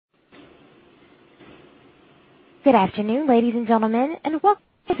Good afternoon, ladies and gentlemen, and welcome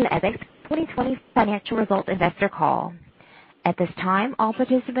to the Ebix 2020 Financial Results Investor Call. At this time, all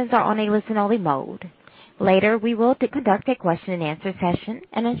participants are on a listen-only mode. Later, we will conduct a question-and-answer session,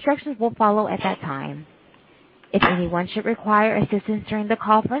 and instructions will follow at that time. If anyone should require assistance during the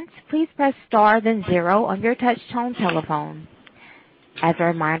conference, please press star then 0 on your touch-tone telephone. As a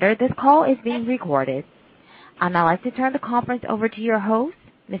reminder, this call is being recorded. I'd now like to turn the conference over to your host,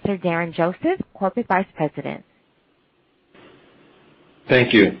 Mr. Darren Joseph, Corporate Vice President.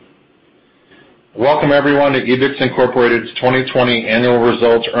 Thank you. Welcome everyone to Ebix Incorporated's 2020 Annual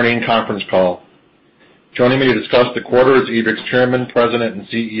Results Earnings Conference Call. Joining me to discuss the quarter is Ebix Chairman, President, and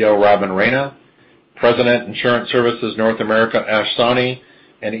CEO Robin Raina, President, Insurance Services North America Ash Sawhney,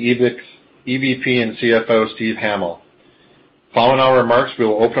 and Ebix EVP and CFO Steve Hamill. Following our remarks, we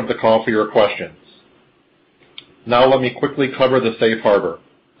will open up the call for your questions. Now let me quickly cover the safe harbor.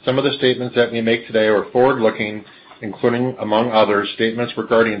 Some of the statements that we make today are forward-looking, including, among others, statements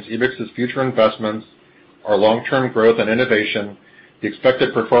regarding Ebix's future investments, our long-term growth and innovation, the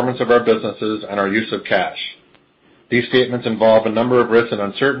expected performance of our businesses, and our use of cash. These statements involve a number of risks and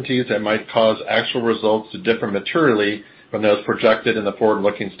uncertainties that might cause actual results to differ materially from those projected in the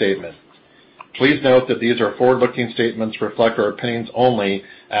forward-looking statement. Please note that these are forward-looking statements reflect our opinions only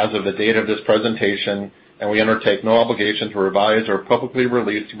as of the date of this presentation, and we undertake no obligation to revise or publicly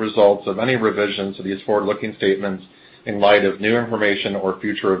release the results of any revisions to these forward-looking statements in light of new information or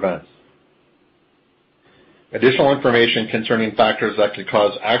future events. Additional information concerning factors that could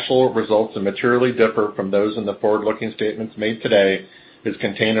cause actual results to materially differ from those in the forward-looking statements made today is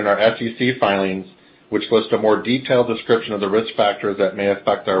contained in our SEC filings, which list a more detailed description of the risk factors that may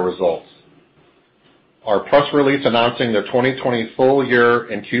affect our results. Our press release announcing the 2020 full year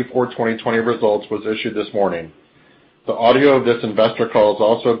and Q4 2020 results was issued this morning. The audio of this investor call is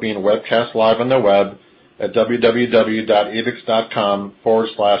also being webcast live on the web at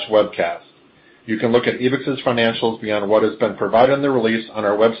www.ebix.com/webcast. You can look at Ebix's financials beyond what has been provided in the release on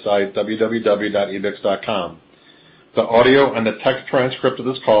our website, www.ebix.com. The audio and the text transcript of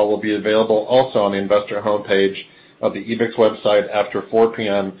this call will be available also on the investor homepage of the Ebix website after 4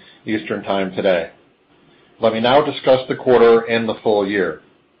 p.m. Eastern Time today. Let me now discuss the quarter and the full year.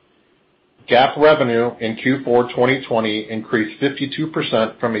 GAAP revenue in Q4 2020 increased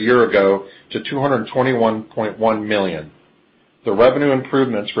 52% from a year ago to $221.1 million. The revenue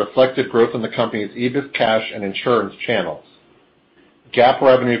improvements reflected growth in the company's EbixCash and insurance channels. GAAP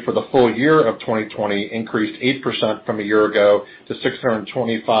revenue for the full year of 2020 increased 8% from a year ago to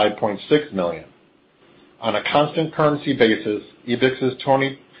 $625.6 million. On a constant currency basis, Ebix's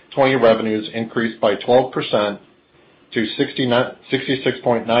 2020 revenues increased by 12% to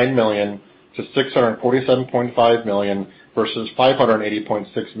 $66.9 million to $647.5 million versus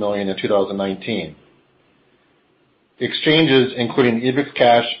 $580.6 million in 2019. Exchanges, including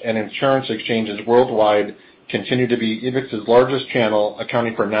EbixCash and insurance exchanges worldwide, continue to be Ebix's largest channel,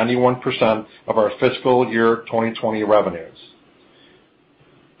 accounting for 91% of our fiscal year 2020 revenues.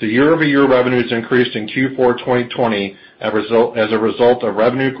 The year-over-year revenues increased in Q4 2020 as a result of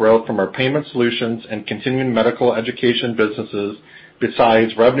revenue growth from our payment solutions and continuing medical education businesses,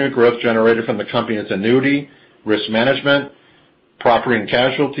 besides revenue growth generated from the company's annuity, risk management, property and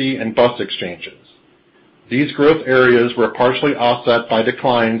casualty, and bus exchanges. These growth areas were partially offset by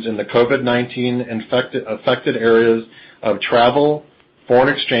declines in the COVID-19 affected areas of travel,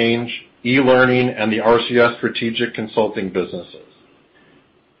 foreign exchange, e-learning, and the RCS strategic consulting businesses.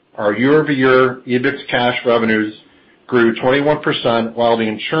 Our year-over-year EbixCash revenues grew 21%, while the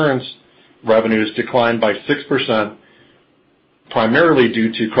insurance revenues declined by 6%, primarily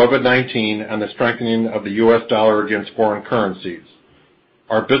due to COVID-19 and the strengthening of the U.S. dollar against foreign currencies.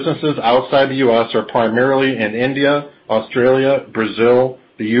 Our businesses outside the U.S. are primarily in India, Australia, Brazil,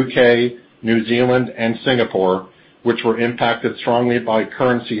 the U.K., New Zealand, and Singapore, which were impacted strongly by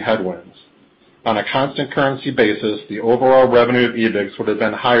currency headwinds. On a constant currency basis, the overall revenue of Ebix would have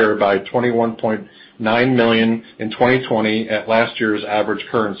been higher by $21.9 million in 2020 at last year's average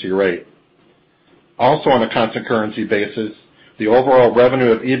currency rate. Also on a constant currency basis, the overall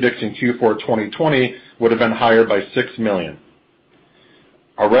revenue of Ebix in Q4 2020 would have been higher by $6 million.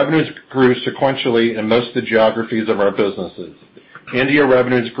 Our revenues grew sequentially in most of the geographies of our businesses. India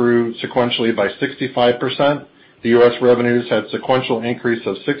revenues grew sequentially by 65%. The U.S. revenues had sequential increase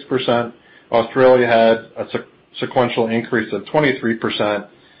of 6%. Australia had a sequential increase of 23%.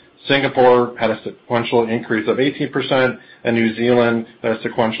 Singapore had a sequential increase of 18%, and New Zealand had a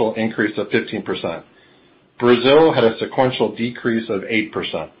sequential increase of 15%. Brazil had a sequential decrease of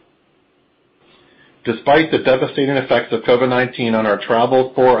 8%. Despite the devastating effects of COVID-19 on our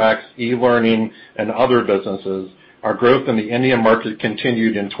travel, Forex, e-learning, and other businesses, our growth in the India market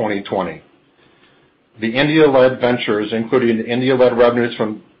continued in 2020. The India-led ventures, including the India-led revenues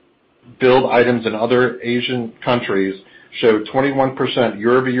from billed items in other Asian countries, showed 21%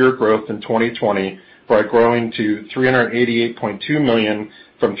 year-over-year growth in 2020 by growing to $388.2 million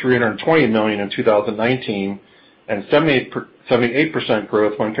from $320 million in 2019, and 78%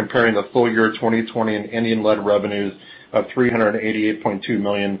 growth when comparing the full year 2020 and Indian-led revenues of $388.2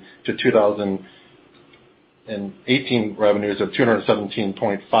 million to 2018 revenues of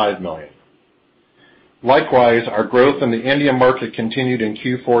 $217.5 million. Likewise, our growth in the India market continued in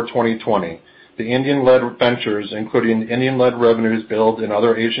Q4 2020. The Indian-led ventures, including Indian-led revenues billed in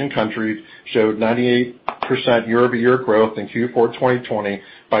other Asian countries, showed 98% year-over-year growth in Q4 2020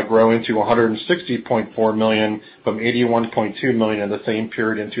 by growing to $160.4 million from $81.2 million in the same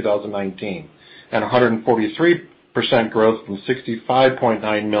period in 2019, and 143% growth from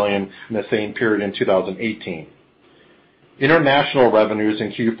 $65.9 million in the same period in 2018. International revenues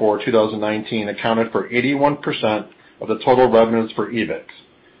in Q4 2019 accounted for 81% of the total revenues for Ebix,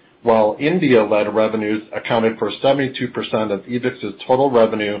 while India-led revenues accounted for 72% of Ebix's total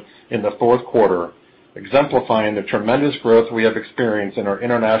revenue in the fourth quarter, exemplifying the tremendous growth we have experienced in our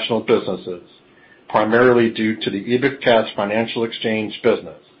international businesses, primarily due to the EbixCash financial exchange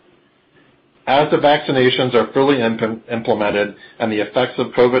business. As the vaccinations are fully implemented and the effects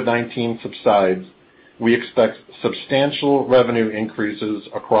of COVID-19 subsides, we expect substantial revenue increases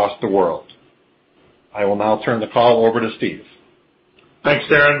across the world. I will now turn the call over to Steve. Thanks,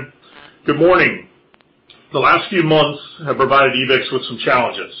 Darren. Good morning. The last few months have provided Ebix with some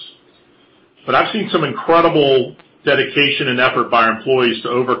challenges, but I've seen some incredible dedication and effort by our employees to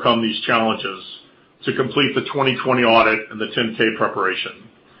overcome these challenges to complete the 2020 audit and the 10-K preparation.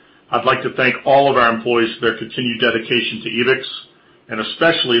 I'd like to thank all of our employees for their continued dedication to Ebix, and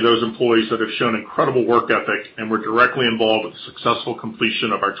especially those employees that have shown incredible work ethic and were directly involved with the successful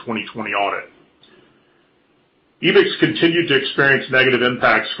completion of our 2020 audit. Ebix continued to experience negative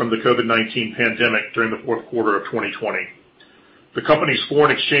impacts from the COVID-19 pandemic during the fourth quarter of 2020. The company's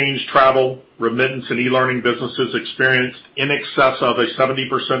foreign exchange, travel, remittance, and e-learning businesses experienced in excess of a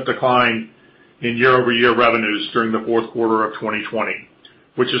 70% decline in year-over-year revenues during the fourth quarter of 2020,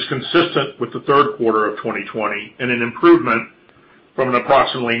 which is consistent with the third quarter of 2020 and an improvement from an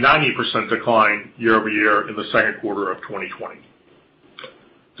approximately 90% decline year-over-year in the second quarter of 2020.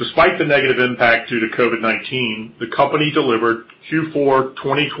 Despite the negative impact due to COVID-19, the company delivered Q4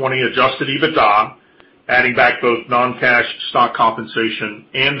 2020 adjusted EBITDA, adding back both non-cash stock compensation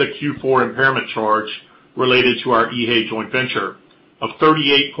and the Q4 impairment charge related to our eHay joint venture of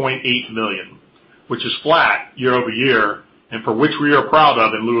 $38.8 million, which is flat year-over-year and for which we are proud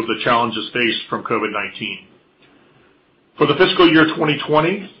of in lieu of the challenges faced from COVID-19. For the fiscal year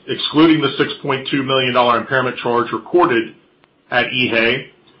 2020, excluding the $6.2 million impairment charge recorded at eHay,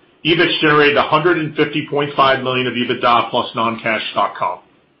 Ebix generated $150.5 million of EBITDA plus non-cash stock comp.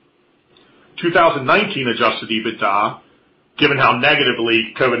 2019 adjusted EBITDA, given how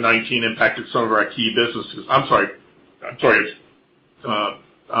negatively COVID-19 impacted some of our key businesses. I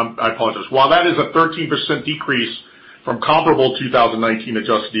apologize. While that is a 13% decrease from comparable 2019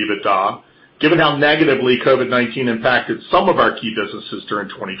 adjusted EBITDA, given how negatively COVID-19 impacted some of our key businesses during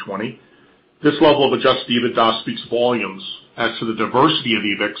 2020, this level of adjusted EBITDA speaks volumes as to the diversity of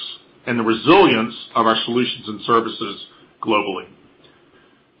Ebix and the resilience of our solutions and services globally.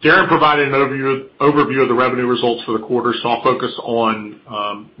 Darren provided an overview of the revenue results for the quarter, so I'll focus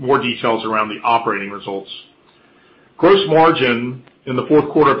on more details around the operating results. Gross margin in the fourth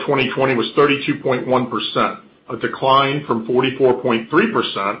quarter of 2020 was 32.1%, a decline from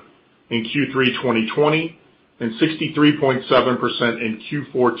 44.3% in Q3 2020 and 63.7% in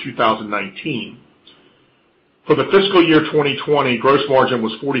Q4 2019. For the fiscal year 2020, gross margin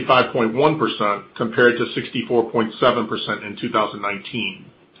was 45.1% compared to 64.7% in 2019.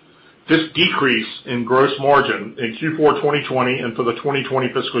 This decrease in gross margin in Q4 2020 and for the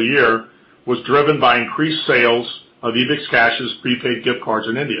 2020 fiscal year was driven by increased sales of EbixCash's prepaid gift cards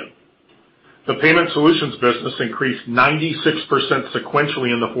in India. The payment solutions business increased 96%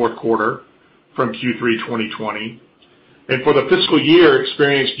 sequentially in the fourth quarter from Q3 2020, and for the fiscal year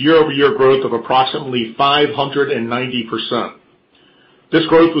experienced year-over-year growth of approximately 590%. This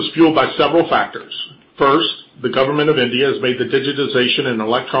growth was fueled by several factors. First, the government of India has made the digitization and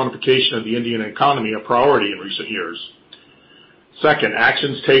electronification of the Indian economy a priority in recent years. Second,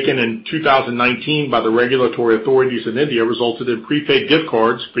 actions taken in 2019 by the regulatory authorities in India resulted in prepaid gift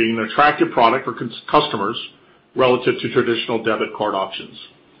cards being an attractive product for customers relative to traditional debit card options.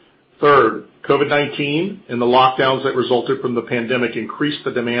 Third, COVID-19 and the lockdowns that resulted from the pandemic increased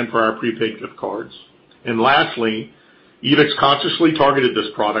the demand for our prepaid gift cards. And lastly, Ebix consciously targeted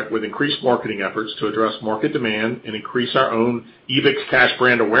this product with increased marketing efforts to address market demand and increase our own Ebix Cash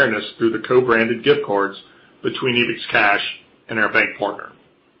brand awareness through the co-branded gift cards between Ebix Cash and our bank partner.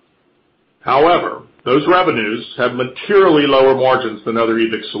 However, those revenues have materially lower margins than other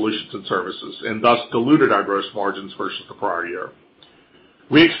Ebix solutions and services, and thus diluted our gross margins versus the prior year.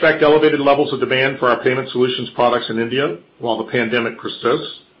 We expect elevated levels of demand for our payment solutions products in India while the pandemic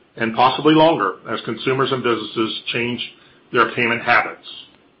persists, and possibly longer as consumers and businesses change their payment habits.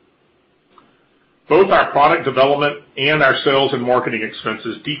 Both our product development and our sales and marketing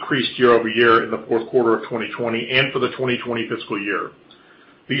expenses decreased year over year in the fourth quarter of 2020 and for the 2020 fiscal year.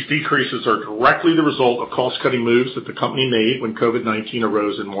 These decreases are directly the result of cost-cutting moves that the company made when COVID-19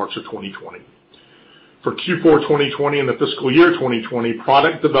 arose in March of 2020. For Q4 2020 and the fiscal year 2020,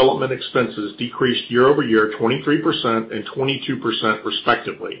 product development expenses decreased year over year 23% and 22%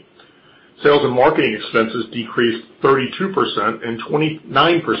 respectively. Sales and marketing expenses decreased 32% and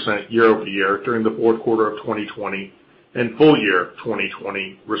 29% year over year during the fourth quarter of 2020 and full year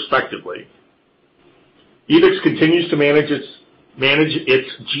 2020 respectively. Ebix continues to manage its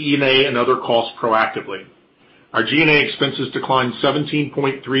G&A and other costs proactively. Our G&A expenses declined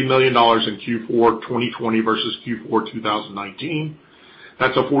 $17.3 million in Q4 2020 versus Q4 2019.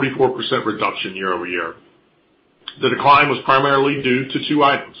 That's a 44% reduction year over year. The decline was primarily due to two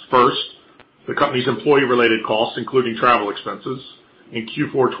items. First, the company's employee-related costs, including travel expenses, in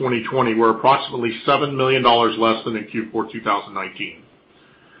Q4 2020 were approximately $7 million less than in Q4 2019.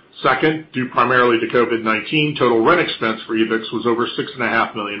 Second, due primarily to COVID-19, total rent expense for Ebix was over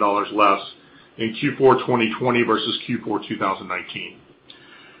 $6.5 million less in Q4 2020 versus Q4 2019.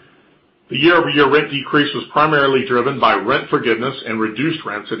 The year-over-year rent decrease was primarily driven by rent forgiveness and reduced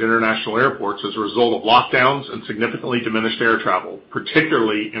rents at international airports as a result of lockdowns and significantly diminished air travel,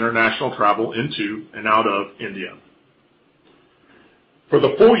 particularly international travel into and out of India. For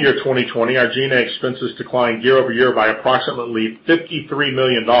the full year 2020, our G&A expenses declined year over year by approximately $53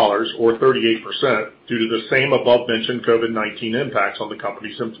 million, or 38%, due to the same above-mentioned COVID-19 impacts on the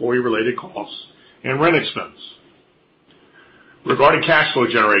company's employee-related costs and rent expense. Regarding cash flow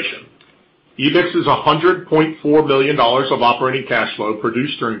generation, Ebix's $100.4 million of operating cash flow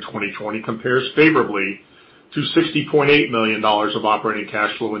produced during 2020 compares favorably to $60.8 million of operating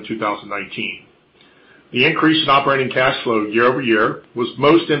cash flow in 2019. The increase in operating cash flow year over year was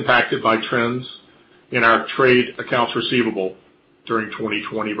most impacted by trends in our trade accounts receivable during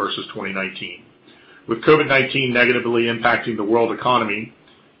 2020 versus 2019. With COVID-19 negatively impacting the world economy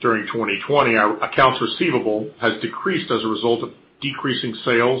during 2020, our accounts receivable has decreased as a result of decreasing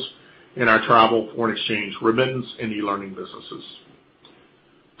sales in our travel, foreign exchange, remittance, and e-learning businesses.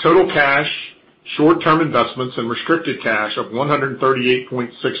 Total cash, short-term investments, and restricted cash of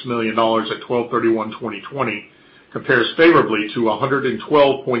 $138.6 million at 12/31/2020 compares favorably to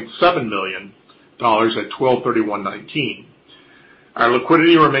 $112.7 million at 12/31/19. Our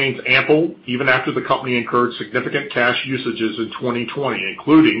liquidity remains ample even after the company incurred significant cash usages in 2020,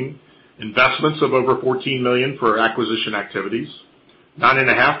 including investments of over $14 million for acquisition activities,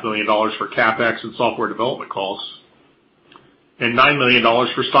 $9.5 million for CapEx and software development costs, and $9 million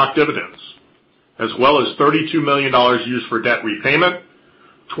for stock dividends, as well as $32 million used for debt repayment,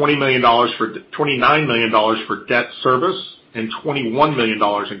 $29 million for debt service, and $21 million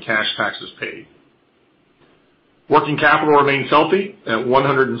in cash taxes paid. Working capital remains healthy at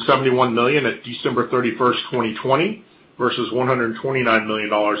 $171 million at December 31st, 2020 versus $129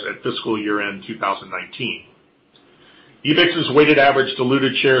 million at fiscal year-end 2019. Ebix's weighted average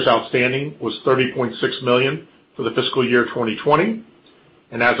diluted shares outstanding was 30.6 million for the fiscal year 2020.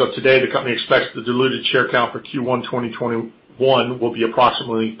 And as of today, the company expects the diluted share count for Q1 2021 will be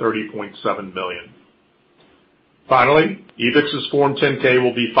approximately 30.7 million. Finally, Ebix's Form 10-K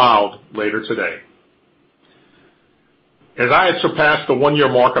will be filed later today. As I have surpassed the one-year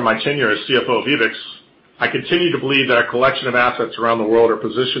mark on my tenure as CFO of Ebix, I continue to believe that our collection of assets around the world are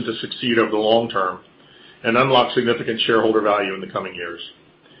positioned to succeed over the long term and unlock significant shareholder value in the coming years.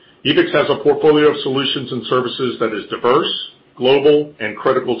 Ebix has a portfolio of solutions and services that is diverse, global, and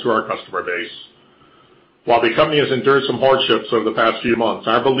critical to our customer base. While the company has endured some hardships over the past few months,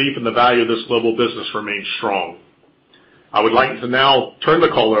 our belief in the value of this global business remains strong. I would like to now turn the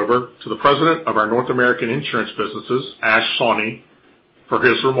call over to the president of our North American insurance businesses, Ash Sawhney, for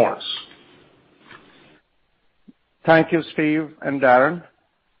his remarks. Thank you, Steve and Darren.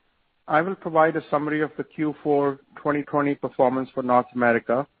 I will provide a summary of the Q4 2020 performance for North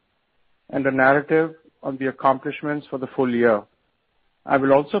America and a narrative on the accomplishments for the full year. I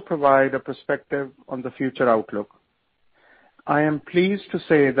will also provide a perspective on the future outlook. I am pleased to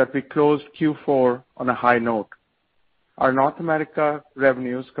say that we closed Q4 on a high note. Our North America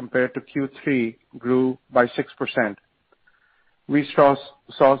revenues compared to Q3 grew by 6%. We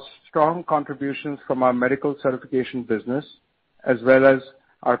saw strong contributions from our medical certification business, as well as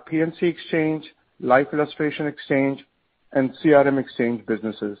our P&C exchange, life illustration exchange, and CRM exchange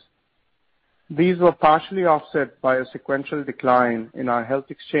businesses. These were partially offset by a sequential decline in our health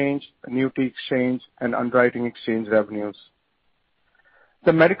exchange, annuity exchange, and underwriting exchange revenues.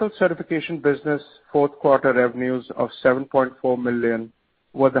 The medical certification business fourth quarter revenues of $7.4 million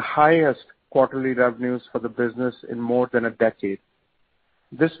were the highest quarterly revenues for the business in more than a decade.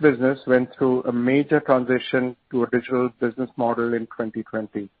 This business went through a major transition to a digital business model in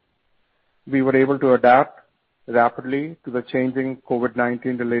 2020. We were able to adapt rapidly to the changing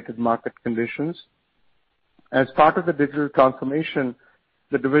COVID-19 related market conditions. As part of the digital transformation,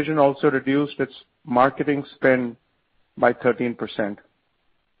 the division also reduced its marketing spend by 13%.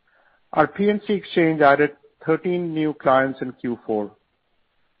 Our P&C exchange added 13 new clients in Q4.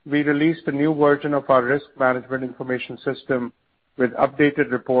 We released a new version of our risk management information system with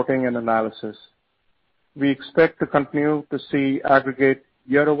updated reporting and analysis. We expect to continue to see aggregate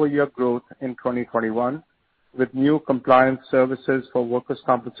year-over-year growth in 2021 with new compliance services for workers'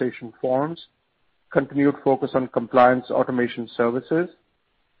 compensation forms, continued focus on compliance automation services,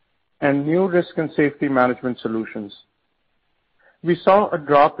 and new risk and safety management solutions. We saw a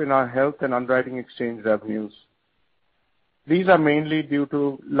drop in our health and underwriting exchange revenues. These are mainly due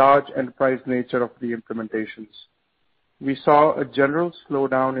to large enterprise nature of the implementations. We saw a general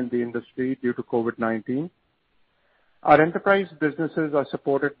slowdown in the industry due to COVID-19. Our enterprise businesses are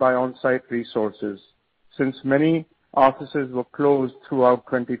supported by on-site resources. Since many offices were closed throughout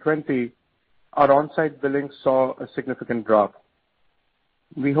 2020, our on-site billings saw a significant drop.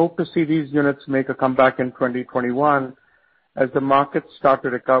 We hope to see these units make a comeback in 2021 as the markets start to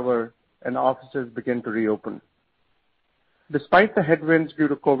recover and offices begin to reopen. Despite the headwinds due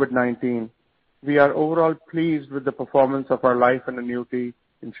to COVID-19, we are overall pleased with the performance of our life and annuity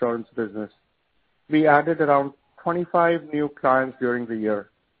insurance business. We added around 25 new clients during the year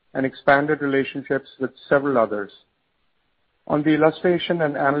and expanded relationships with several others. On the illustration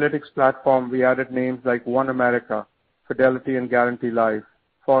and analytics platform, we added names like OneAmerica, Fidelity and Guarantee Life,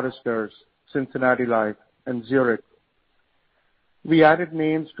 Foresters, Cincinnati Life, and Zurich. We added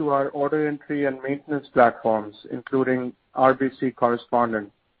names to our order entry and maintenance platforms, including RBC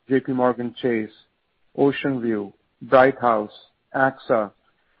Correspondent, JP Morgan Chase, Ocean View, Bright House, AXA,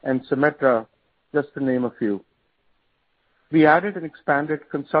 and Symetra, just to name a few. We added and expanded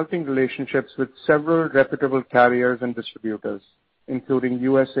consulting relationships with several reputable carriers and distributors, including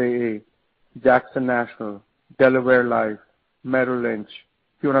USAA, Jackson National, Delaware Life, Merrill Lynch,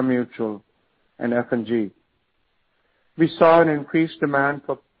 CUNA Mutual, and F&G. We saw an increased demand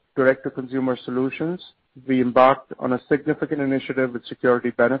for direct-to-consumer solutions. We embarked on a significant initiative with Security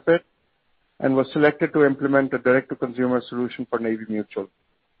Benefit and were selected to implement a direct-to-consumer solution for Navy Mutual.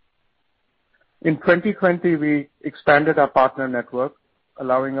 In 2020, we expanded our partner network,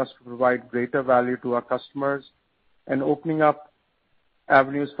 allowing us to provide greater value to our customers and opening up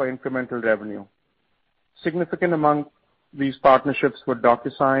avenues for incremental revenue. Significant among these partnerships were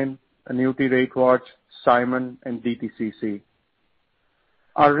DocuSign, Annuity Rate Watch, Simon, and DTCC.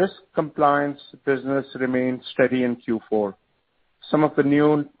 Our risk compliance business remained steady in Q4. Some of the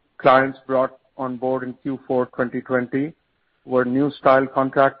new clients brought on board in Q4 2020 were New Style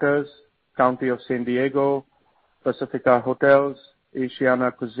Contractors, County of San Diego, Pacifica Hotels,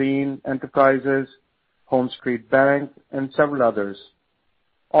 Asiana Cuisine Enterprises, Home Street Bank, and several others.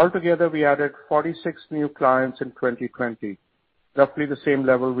 Altogether, we added 46 new clients in 2020, roughly the same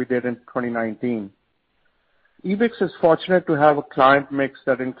level we did in 2019. Ebix is fortunate to have a client mix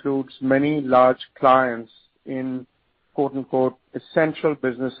that includes many large clients in quote-unquote essential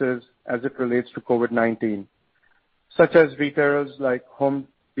businesses as it relates to COVID-19, such as retailers like Home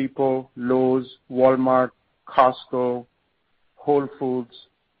Depot, Lowe's, Walmart, Costco, Whole Foods,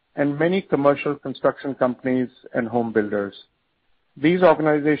 and many commercial construction companies and home builders. These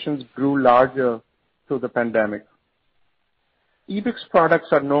organizations grew larger through the pandemic. Ebix products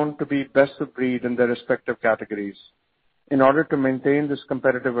are known to be best of breed in their respective categories. In order to maintain this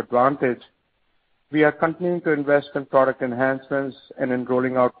competitive advantage, we are continuing to invest in product enhancements and in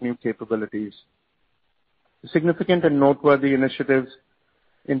rolling out new capabilities. Significant and noteworthy initiatives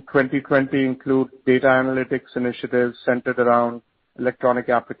in 2020 include data analytics initiatives centered around electronic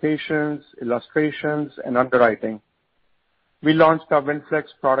applications, illustrations, and underwriting. We launched our WinFlex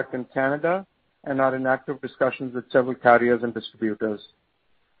product in Canada and are in active discussions with several carriers and distributors.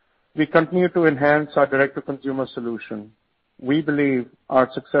 We continue to enhance our direct-to-consumer solution. We believe our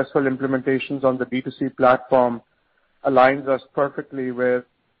successful implementations on the D2C platform aligns us perfectly where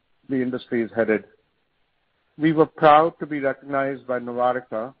the industry is headed. We were proud to be recognized by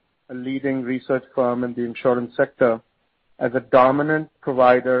Novarica, a leading research firm in the insurance sector, as a dominant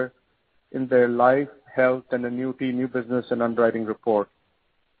provider in their life, health, and annuity new business and underwriting report.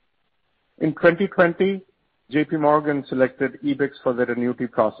 In 2020, JP Morgan selected Ebix for their annuity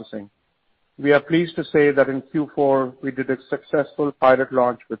processing. We are pleased to say that in Q4, we did a successful pilot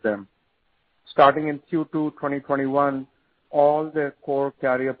launch with them. Starting in Q2 2021, all their core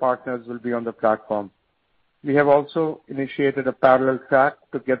carrier partners will be on the platform. We have also initiated a parallel track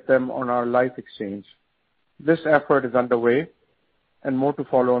to get them on our life exchange. This effort is underway, and more to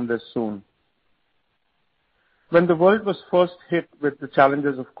follow on this soon. When the world was first hit with the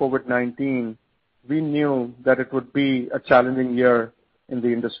challenges of COVID-19, we knew that it would be a challenging year in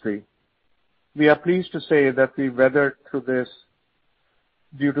the industry. We are pleased to say that we weathered through this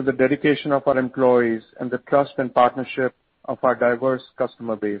due to the dedication of our employees and the trust and partnership of our diverse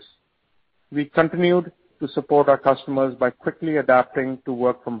customer base. We continued to support our customers by quickly adapting to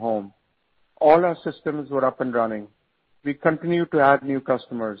work from home. All our systems were up and running. We continued to add new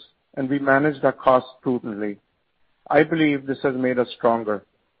customers, and we managed our costs prudently. I believe this has made us stronger.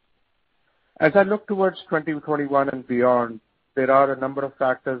 As I look towards 2021 and beyond, there are a number of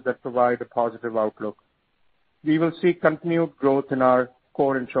factors that provide a positive outlook. We will see continued growth in our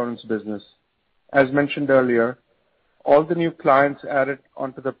core insurance business. As mentioned earlier, all the new clients added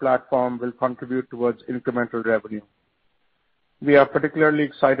onto the platform will contribute towards incremental revenue. We are particularly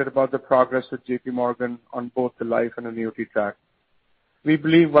excited about the progress with JP Morgan on both the life and annuity track. We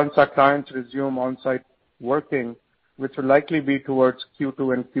believe once our clients resume on-site working, which will likely be towards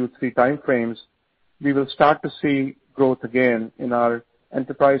Q2 and Q3 timeframes, we will start to see growth again in our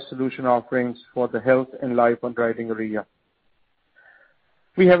enterprise solution offerings for the health and life underwriting area.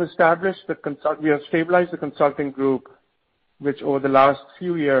 We have stabilized the consulting group, which over the last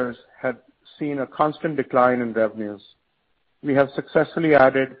few years had seen a constant decline in revenues. We have successfully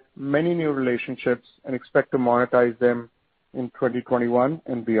added many new relationships and expect to monetize them in 2021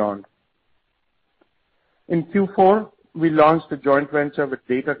 and beyond. In Q4, we launched a joint venture with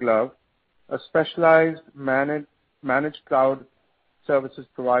DataGlove, a specialized managed cloud services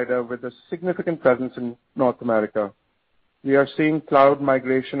provider with a significant presence in North America. We are seeing cloud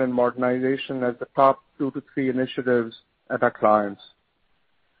migration and modernization as the top 2 to 3 initiatives at our clients.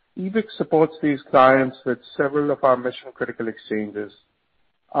 Ebix supports these clients with several of our mission-critical exchanges.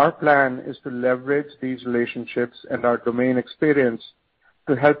 Our plan is to leverage these relationships and our domain experience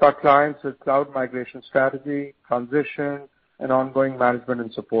to help our clients with cloud migration strategy, transition, and ongoing management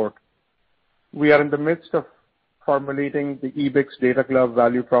and support. We are in the midst of formulating the Ebix DataGlove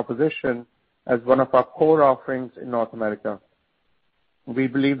value proposition as one of our core offerings in North America. We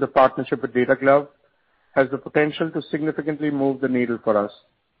believe the partnership with DataGlove has the potential to significantly move the needle for us.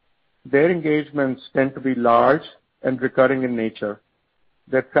 Their engagements tend to be large and recurring in nature.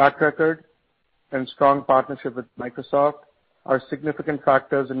 Their track record and strong partnership with Microsoft are significant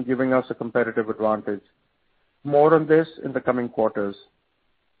factors in giving us a competitive advantage. More on this in the coming quarters.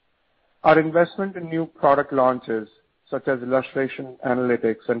 Our investment in new product launches, such as illustration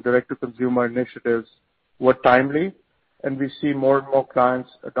analytics and direct-to-consumer initiatives, were timely, and we see more and more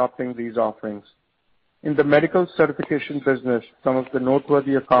clients adopting these offerings. In the medical certification business, some of the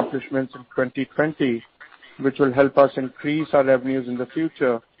noteworthy accomplishments in 2020, which will help us increase our revenues in the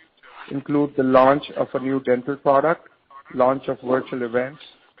future, include the launch of a new dental product, launch of virtual events,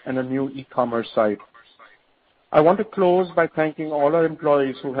 and a new e-commerce site. I want to close by thanking all our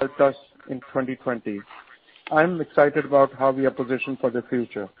employees who helped us in 2020. I'm excited about how we are positioned for the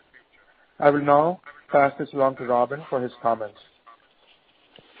future. I will now pass this along to Robin for his comments.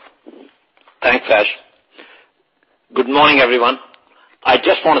 Thanks, Ash. Good morning, everyone. I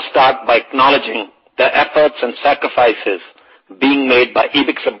just want to start by acknowledging the efforts and sacrifices being made by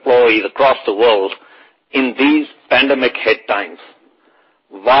Ebix employees across the world in these pandemic-hit times.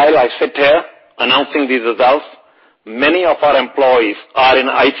 While I sit here announcing these results, many of our employees are in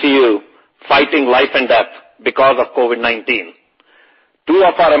ICU fighting life and death because of COVID-19. 2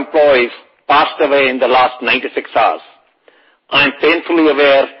 of our employees passed away in the last 96 hours. I am painfully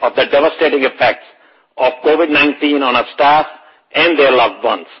aware of the devastating effects of COVID-19 on our staff and their loved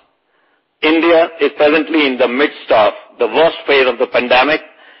ones. India is presently in the midst of the worst phase of the pandemic,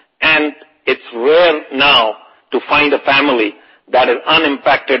 and it's rare now to find a family that is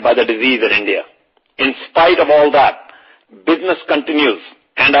unimpacted by the disease in India. In spite of all that, business continues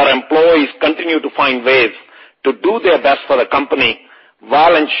and our employees continue to find ways to do their best for the company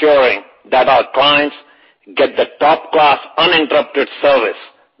while ensuring that our clients get the top-class uninterrupted service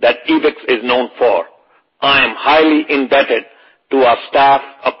that Ebix is known for. I am highly indebted to our staff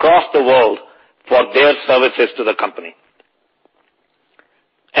across the world for their services to the company.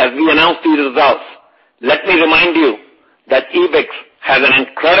 As we announce these results, let me remind you that Ebix has an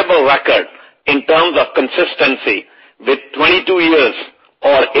incredible record in terms of consistency with 22 years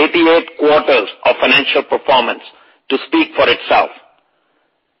or 88 quarters of financial performance to speak for itself.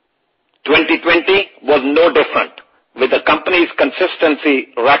 2020 was no different, with the company's consistency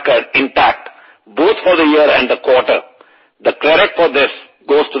record intact, both for the year and the quarter. The credit for this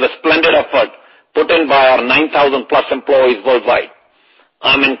goes to the splendid effort put in by our 9,000 plus employees worldwide.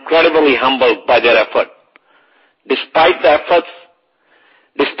 I'm incredibly humbled by their effort. Despite the effects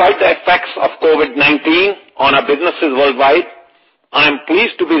of COVID-19 on our businesses worldwide, I am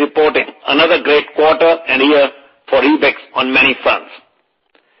pleased to be reporting another great quarter and year for Ebix on many fronts.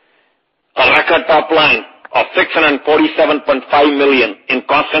 A record top line of $647.5 million in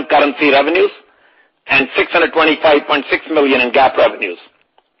constant currency revenues and $625.6 million in GAAP revenues.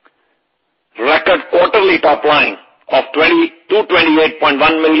 Record quarterly top line of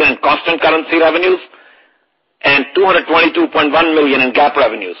 $228.1 million in constant currency revenues and $222.1 million in GAAP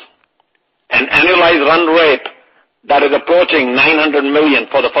revenues. An annualized run rate that is approaching $900 million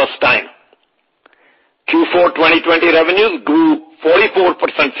for the first time. Q4 2020 revenues grew 44%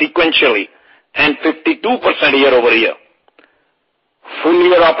 sequentially and 52% year over year. Full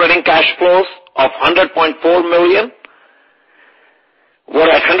year operating cash flows of $100.4 million were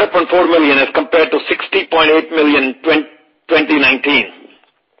at $100.4 million as compared to $60.8 million in 2019.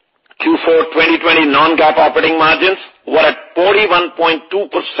 Q4 2020 non-GAAP operating margins were at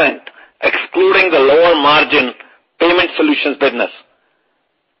 41.2%, excluding the lower margin payment solutions business.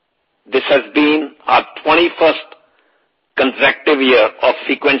 This has been our 21st consecutive year of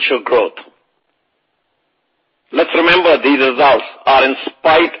sequential growth. Let's remember these results are in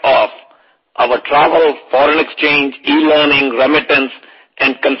spite of our travel, foreign exchange, e-learning, remittance,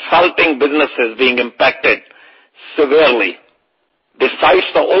 and consulting businesses being impacted severely, besides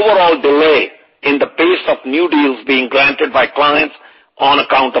the overall delay in the pace of new deals being granted by clients on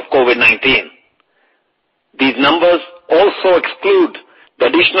account of COVID-19. These numbers also exclude the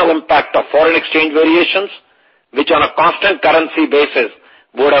additional impact of foreign exchange variations, which on a constant currency basis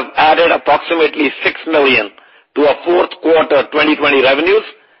would have added approximately $6 million to our fourth quarter 2020 revenues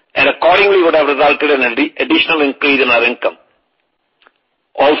and accordingly would have resulted in an additional increase in our income.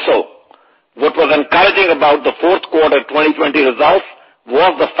 Also, what was encouraging about the fourth quarter 2020 results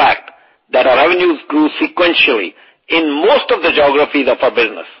was the fact that our revenues grew sequentially in most of the geographies of our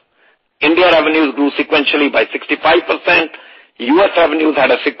business. India revenues grew sequentially by 65%, U.S. revenues had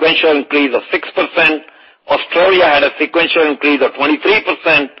a sequential increase of 6%, Australia had a sequential increase of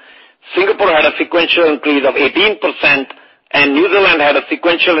 23%, Singapore had a sequential increase of 18%, and New Zealand had a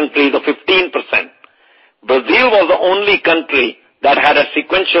sequential increase of 15%. Brazil was the only country that had a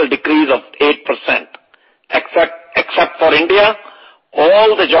sequential decrease of 8%. Except for India,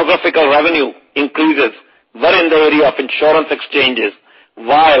 all the geographical revenue increases were in the area of insurance exchanges,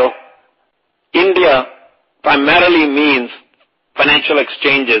 while India primarily means financial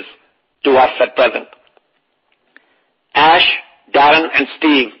exchanges to us at present. Ash, Darren, and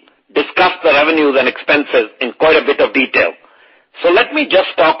Steve discussed the revenues and expenses in quite a bit of detail. So let me just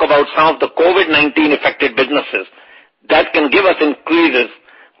talk about some of the COVID-19 affected businesses that can give us increases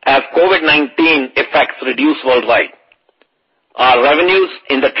as COVID-19 effects reduce worldwide. Our revenues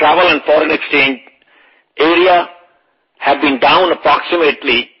in the travel and foreign exchange area have been down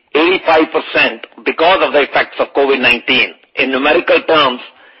approximately 85% because of the effects of COVID-19. In numerical terms,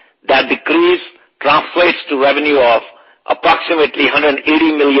 that decrease translates to revenue of approximately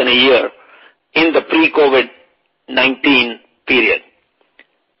 $180 million a year in the pre-COVID-19 period.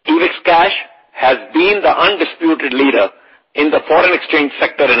 EbixCash has been the undisputed leader in the foreign exchange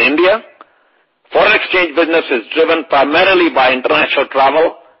sector in India. Foreign exchange business is driven primarily by international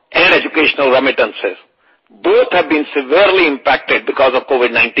travel and educational remittances. Both have been severely impacted because of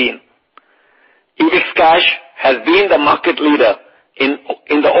COVID-19. EbixCash has been the market leader in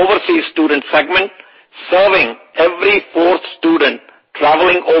the overseas student segment, serving every fourth student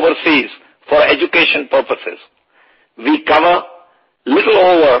traveling overseas for education purposes. We cover little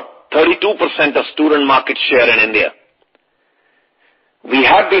over 32% of student market share in India. We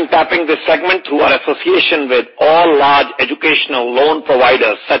have been tapping this segment through our association with all large educational loan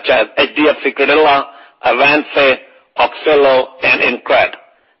providers such as HDFC Credila, Avance, Oxello, and Incred.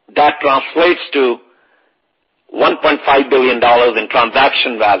 That translates to $1.5 billion in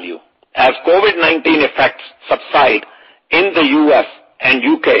transaction value. As COVID-19 effects subside in the U.S. and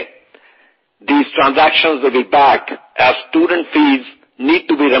U.K., these transactions will be back as student fees need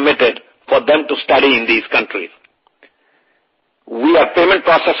to be remitted for them to study in these countries. We are payment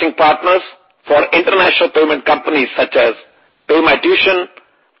processing partners for international payment companies such as PayMyTuition,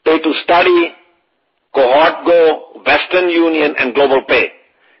 Pay2Study, CohortGo, Western Union, and GlobalPay.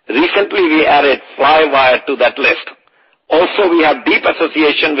 Recently, we added Flywire to that list. Also, we have deep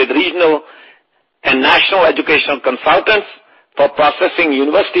association with regional and national educational consultants for processing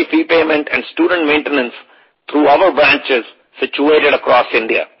university fee payment and student maintenance through our branches situated across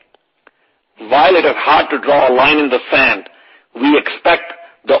India. While it is hard to draw a line in the sand, we expect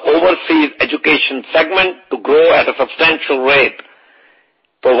the overseas education segment to grow at a substantial rate,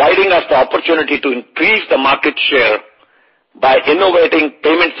 providing us the opportunity to increase the market share by innovating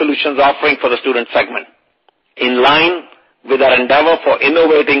payment solutions offering for the student segment. In line with our endeavor for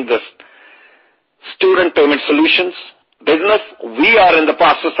innovating the student payment solutions business, we are in the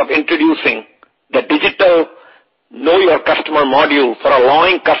process of introducing the digital Know Your Customer module for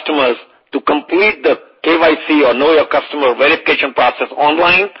allowing customers to complete the KYC or Know Your Customer verification process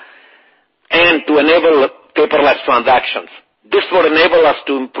online and to enable paperless transactions. This would enable us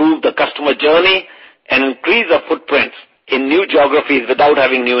to improve the customer journey and increase our footprints in new geographies without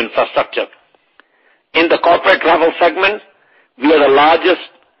having new infrastructure. In the corporate travel segment, we are the largest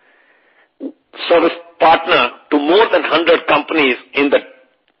service partner to more than 100 companies in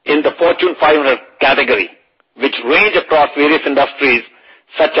the Fortune 500 category, which range across various industries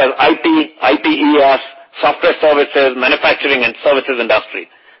such as IT, ITES, software services, manufacturing, and services industry.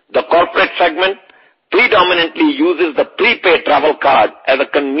 The corporate segment predominantly uses the prepaid travel card as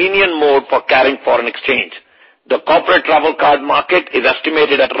a convenient mode for carrying foreign exchange. The corporate travel card market is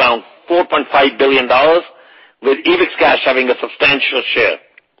estimated at around $4.5 billion, with EbixCash having a substantial share.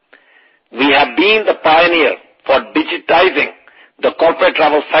 We have been the pioneer for digitizing the corporate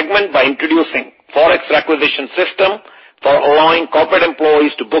travel segment by introducing Forex requisition system for allowing corporate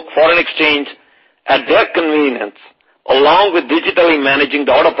employees to book foreign exchange at their convenience, along with digitally managing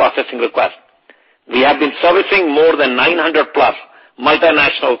the order processing request. We have been servicing more than 900 plus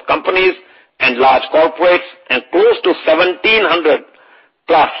multinational companies and large corporates and close to 1,700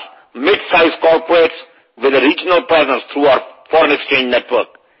 plus mid-sized corporates with a regional presence through our foreign exchange network.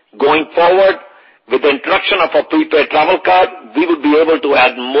 Going forward, with the introduction of a prepaid travel card, we will be able to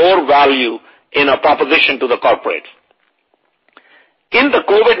add more value in our proposition to the corporates. In the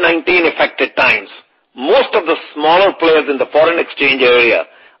COVID-19 affected times, most of the smaller players in the foreign exchange area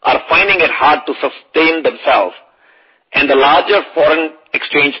are finding it hard to sustain themselves, and the larger foreign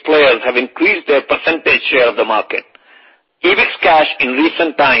exchange players have increased their percentage share of the market. EbixCash in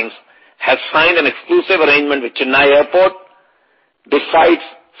recent times has signed an exclusive arrangement with Chennai Airport, besides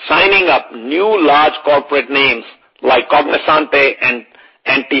signing up new large corporate names like Cognosante and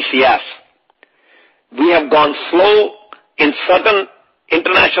TCS. We have gone slow in certain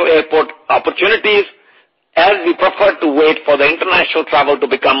international airport opportunities as we prefer to wait for the international travel to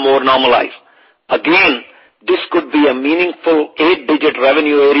become more normalized. Again, this could be a meaningful 8-digit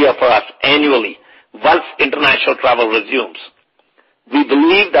revenue area for us annually once international travel resumes. We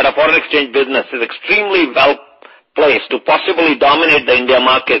believe that our foreign exchange business is extremely well placed to possibly dominate the India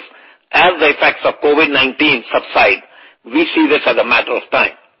markets as the effects of COVID-19 subside. We see this as a matter of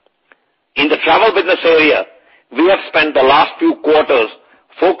time. In the travel business area, we have spent the last few quarters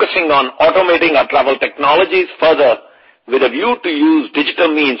focusing on automating our travel technologies further with a view to use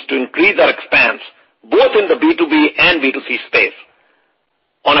digital means to increase our expanse both in the B2B and B2C space.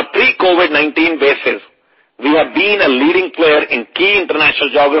 On a pre-COVID-19 basis, we have been a leading player in key international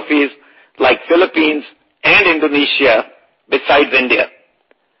geographies like Philippines and Indonesia besides India.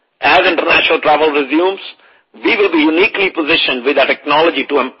 As international travel resumes, we will be uniquely positioned with our technology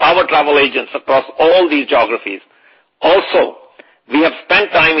to empower travel agents across all these geographies. Also, we have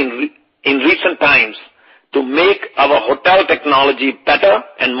spent time in recent times to make our hotel technology better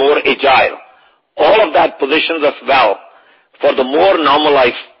and more agile. All of that positions us well for the more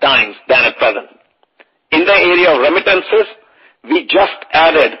normalized times than at present. In the area of remittances, we just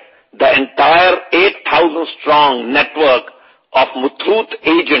added the entire 8,000-strong network of Muthoot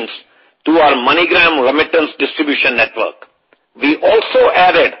agents to our MoneyGram remittance distribution network. We also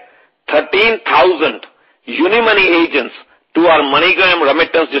added 13,000 Unimoney agents to our MoneyGram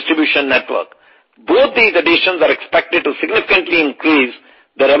remittance distribution network. Both these additions are expected to significantly increase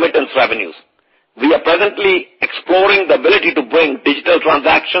the remittance revenues. We are presently exploring the ability to bring digital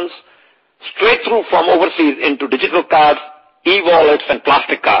transactions straight through from overseas into digital cards, e-wallets, and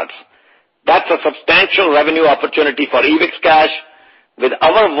plastic cards. That's a substantial revenue opportunity for EbixCash. With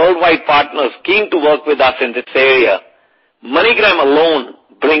our worldwide partners keen to work with us in this area, MoneyGram alone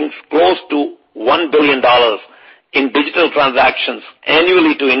brings close to $1 billion in digital transactions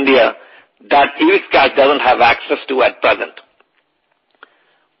annually to India that EbixCash doesn't have access to at present.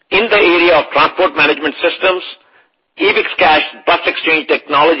 In the area of transport management systems, EbixCash Bus Exchange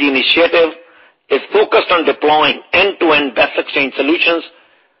Technology Initiative is focused on deploying end-to-end bus exchange solutions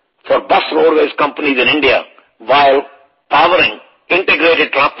for bus roadways companies in India while powering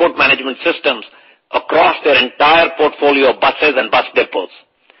integrated transport management systems across their entire portfolio of buses and bus depots.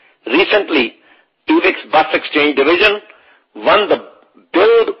 Recently, Ebix Bus Exchange Division won the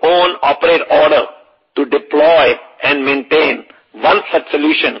Build, Own, Operate order to deploy and maintain one such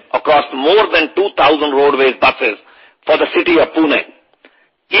solution across more than 2,000 roadways buses for the city of Pune.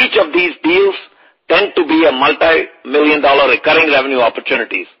 Each of these deals tend to be a multi-million-dollar recurring revenue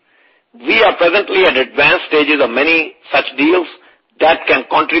opportunities. We are presently at advanced stages of many such deals that can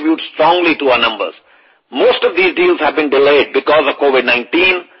contribute strongly to our numbers. Most of these deals have been delayed because of COVID-19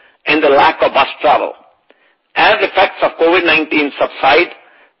 and the lack of bus travel. As effects of COVID-19 subside,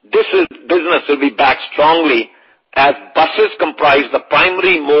 this business will be back strongly as buses comprise the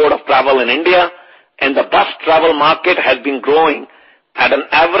primary mode of travel in India, and the bus travel market has been growing at an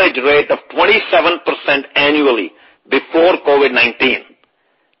average rate of 27% annually before COVID-19.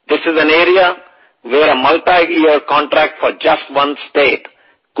 This is an area where a multi-year contract for just one state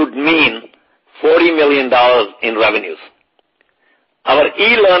could mean $40 million in revenues. Our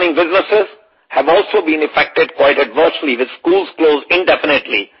e-learning businesses have also been affected quite adversely with schools closed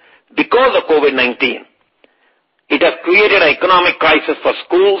indefinitely because of COVID-19. It has created an economic crisis for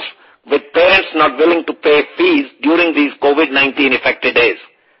schools with parents not willing to pay fees during these COVID-19 affected days.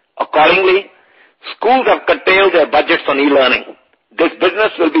 Accordingly, schools have curtailed their budgets on e-learning. This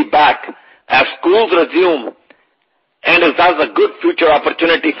business will be back as schools resume and is thus a good future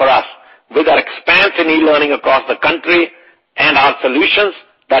opportunity for us with our expanse in e-learning across the country and our solutions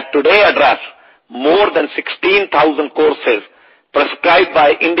that today address more than 16,000 courses prescribed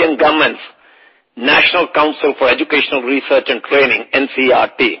by Indian government's National Council for Educational Research and Training,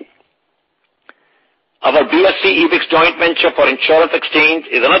 NCERT. Our BSC Ebix joint venture for insurance exchange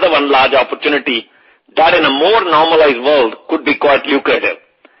is another one large opportunity that in a more normalized world could be quite lucrative.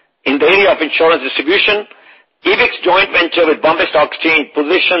 In the area of insurance distribution, Ebix joint venture with Bombay Stock Exchange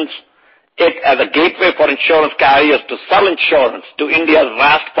positions it as a gateway for insurance carriers to sell insurance to India's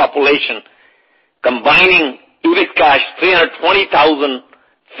vast population, combining EbixCash 320,000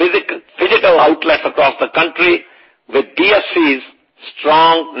 physical outlets across the country with BSC's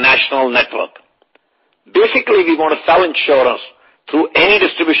strong national network. Basically, we want to sell insurance through any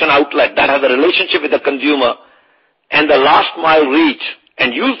distribution outlet that has a relationship with the consumer and the last mile reach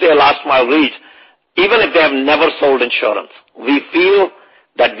and use their last mile reach even if they have never sold insurance. We feel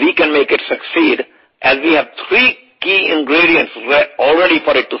that we can make it succeed as we have three key ingredients already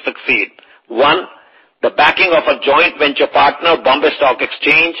for it to succeed. One, the backing of a joint venture partner, Bombay Stock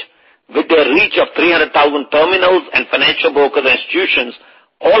Exchange, with their reach of 300,000 terminals and financial brokers and institutions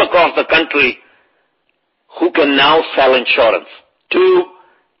all across the country who can now sell insurance. Two,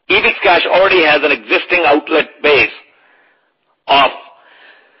 EbixCash already has an existing outlet base of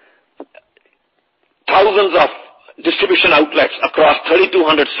thousands of distribution outlets across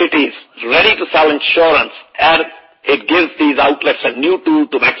 3,200 cities ready to sell insurance, and it gives these outlets a new tool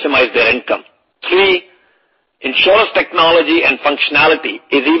to maximize their income. Three, insurance technology and functionality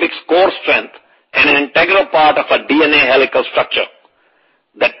is Ebix's core strength and an integral part of our DNA helical structure.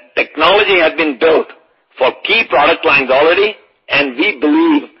 The technology has been built for key product lines already, and we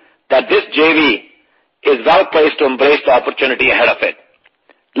believe that this JV is well placed to embrace the opportunity ahead of it.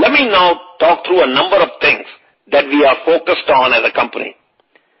 Let me now talk through a number of things that we are focused on as a company.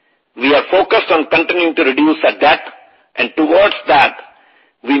 We are focused on continuing to reduce our debt, and towards that,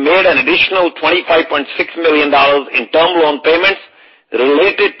 we made an additional $25.6 million in term loan payments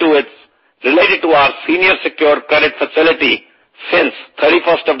related to our senior secured credit facility since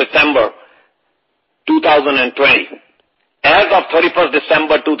 31st of December 2020. As of 31st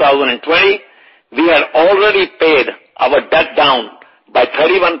December 2020, we had already paid our debt down by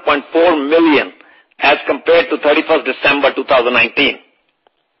 $31.4 million as compared to 31st December 2019.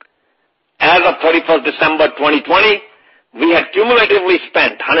 As of 31st December 2020, we had cumulatively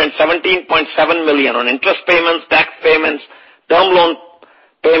spent $117.7 million on interest payments, tax payments, term loan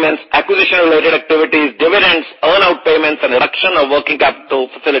payments, acquisition-related activities, dividends, earn-out payments, and reduction of working capital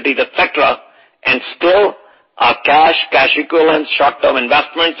facilities, etc. And still, our cash equivalents, short-term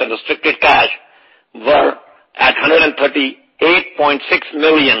investments, and restricted cash were at $138.6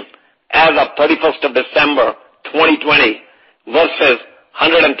 million as of 31st of December 2020 versus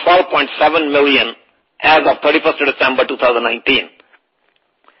 $112.7 million as of 31st of December 2019.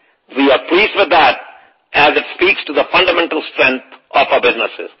 We are pleased with that as it speaks to the fundamental strength of our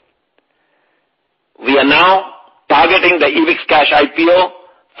businesses. We are now targeting the EbixCash IPO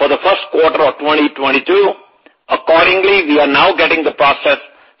for the first quarter of 2022. Accordingly, we are now getting the process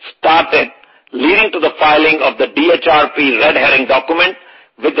started, leading to the filing of the DHRP red herring document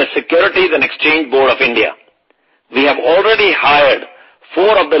with the Securities and Exchange Board of India. We have already hired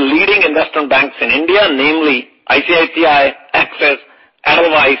 4 of the leading investment banks in India, namely ICICI, Axis,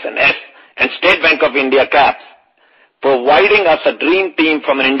 Edelweiss, and State Bank of India CAPS, providing us a dream team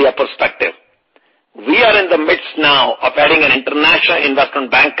from an India perspective. We are in the midst now of adding an international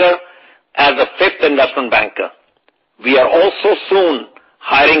investment banker as a 5th investment banker. We are also soon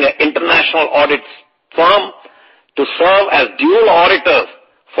hiring an international audit firm to serve as dual auditors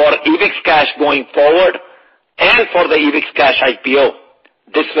for EbixCash going forward and for the EbixCash IPO.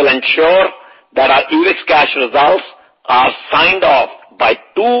 This will ensure that our EbixCash results are signed off by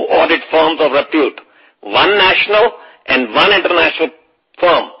 2 audit firms of repute, one national and one international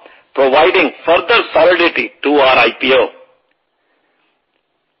firm, providing further solidity to our IPO.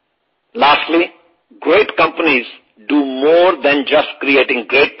 Lastly, great companies do more than just creating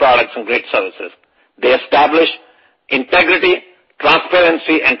great products and great services. They establish integrity,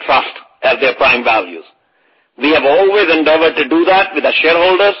 transparency, and trust as their prime values. We have always endeavored to do that with our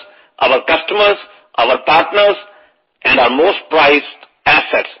shareholders, our customers, our partners, and our most prized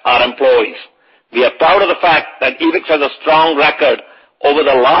assets, our employees. We are proud of the fact that Ebix has a strong record over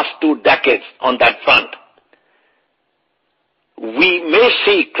the last 2 decades on that front. We may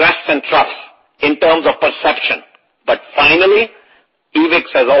see crests and troughs in terms of perception, but finally, Ebix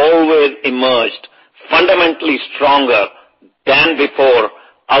has always emerged fundamentally stronger than before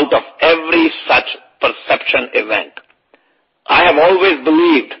out of every such perception event. I have always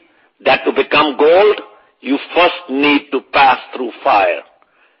believed that to become gold, you first need to pass through fire.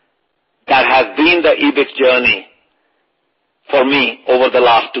 That has been the Ebix journey for me over the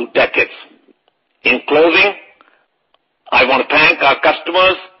last 2 decades. In closing, I want to thank our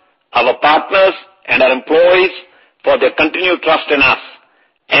customers, our partners, and our employees for their continued trust in us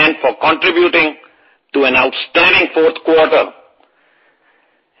and for contributing to an outstanding 4th quarter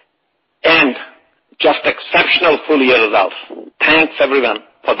and just exceptional full year results. Thanks everyone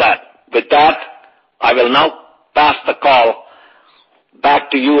for that. With that, I will now pass the call back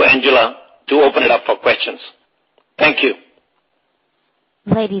to you, Angela, to open it up for questions. Thank you.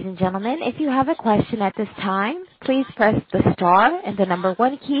 Ladies and gentlemen, if you have a question at this time, please press the star and the number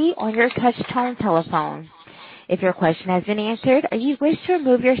 1 key on your touch-tone telephone. If your question has been answered or you wish to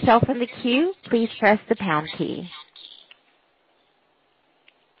remove yourself from the queue, please press the pound key.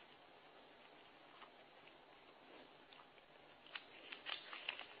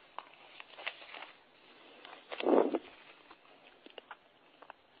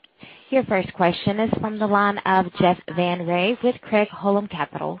 Your first question is from the line of Jeff Van Rhee with Craig-Hallum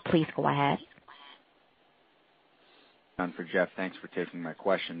Capital. Please go ahead. For Jeff, thanks for taking my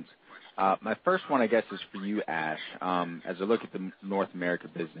questions. My first one, I guess, is for you, Ash. As I look at the North America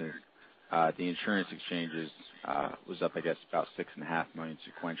business, the insurance exchanges was up, I guess, about $6.5 million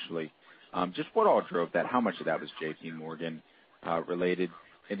sequentially. Just what all drove that? How much of that was J.P. Morgan related?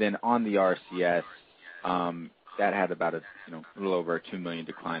 And then on the RCS, that had about a little over a $2 million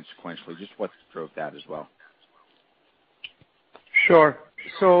decline sequentially. Just what drove that as well? Sure.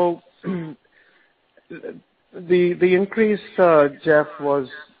 So the increase, Jeff, was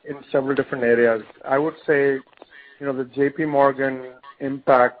in several different areas. I would say, the J.P. Morgan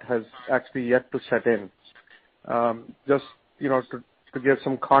impact has actually yet to set in. Just, to give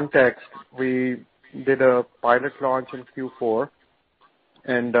some context, we did a pilot launch in Q4,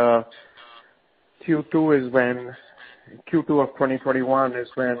 and Q2 of 2021 is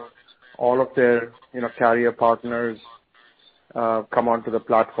when all of their, carrier partners come onto the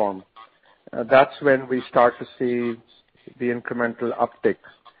platform. That's when we start to see the incremental uptick.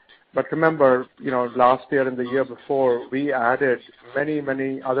 But remember, last year and the year before, we added many,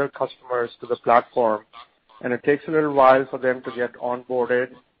 many other customers to the platform, and it takes a little while for them to get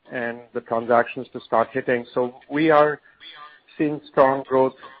onboarded and the transactions to start hitting. So we are seeing strong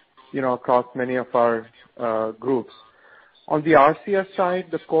growth, across many of our groups. On the RCS side,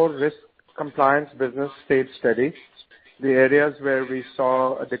 the core risk compliance business stayed steady. The areas where we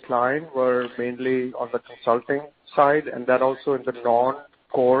saw a decline were mainly on the consulting side, and that also in the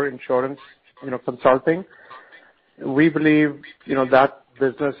non-core insurance, consulting. We believe, that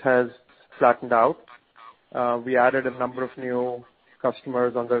business has flattened out. We added a number of new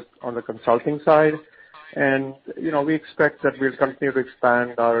customers on the consulting side. And, we expect that we'll continue to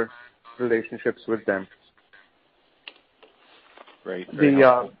expand our relationships with them. Great.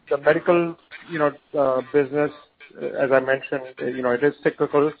 The medical, business, as I mentioned, it is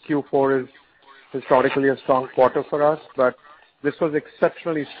cyclical. Q4 is historically a strong quarter for us, but this was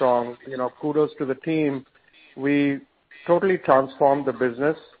exceptionally strong. Kudos to the team. We totally transformed the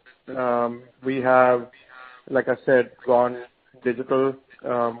business. We have, like I said, gone digital.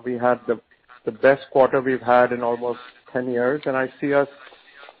 We had the best quarter we've had in almost 10 years, and I see us,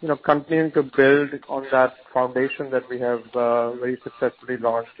 continuing to build on that foundation that we have very successfully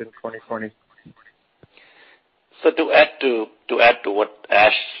launched in 2020. So to add to what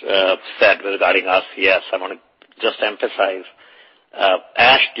Ash said regarding RCS, I want to just emphasize,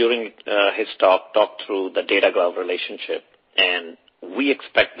 Ash during his talk talked through the Data Glove relationship, and we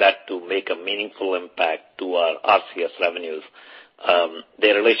expect that to make a meaningful impact to our RCS revenues.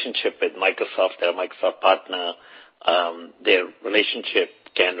 Their relationship with Microsoft, their Microsoft partner, their relationship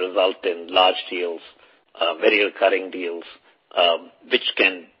can result in large deals, very recurring deals, which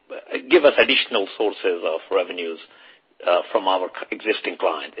can give us additional sources of revenues from our existing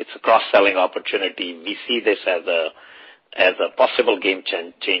client. It's a cross-selling opportunity. We see this as a possible game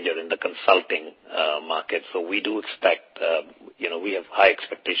changer in the consulting market. So we do expect, we have high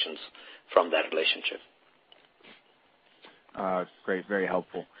expectations from that relationship. Great, very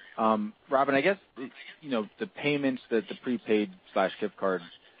helpful. Robin, I guess, the payments, the prepaid/gift card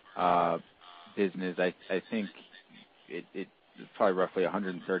business, I think it's probably roughly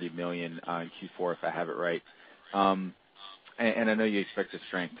 $130 million in Q4, if I have it right. And I know you expect the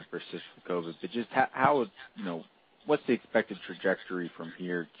strength to persist with COVID, but just how what's the expected trajectory from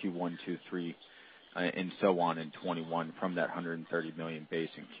here, Q1, 2, 3, and so on in 21 from that $130 million base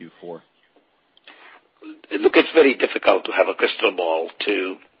in Q4? Look, it's very difficult to have a crystal ball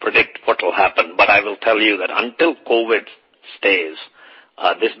to predict what will happen, but I will tell you that until COVID stays,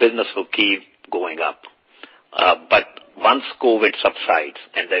 this business will keep going up. But once COVID subsides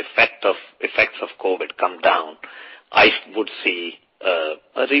and the effects of COVID come down, I would see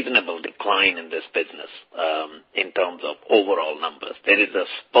a reasonable decline in this business in terms of overall numbers. There is a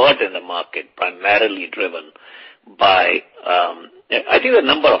spurt in the market primarily driven by, I think, a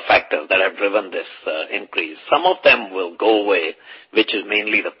number of factors that have driven this increase. Some of them will go away, which is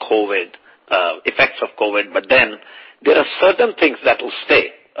mainly the COVID, effects of COVID, but then there are certain things that will stay.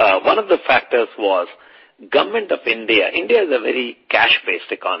 One of the factors was Government of India. India is a very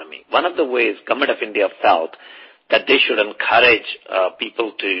cash-based economy. One of the ways Government of India felt that they should encourage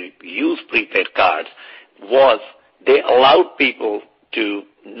people to use prepaid cards was they allowed people to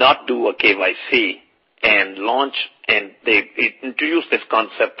not do a KYC and launch, and they introduced this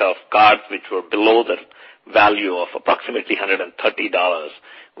concept of cards which were below the value of approximately $130,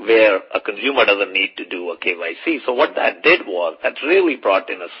 where a consumer doesn't need to do a KYC. So what that did was that really brought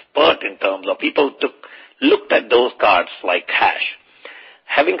in a spurt in terms of people looked at those cards like cash.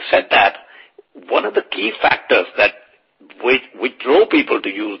 Having said that, one of the key factors that which drove people to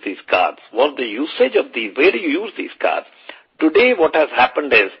use these cards was the usage of these. Where do you use these cards? Today, what has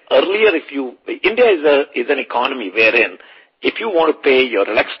happened is earlier, India is an economy wherein if you want to pay your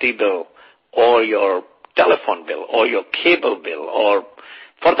electricity bill or your telephone bill or your cable bill, or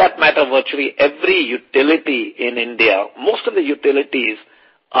for that matter, virtually every utility in India, most of the utilities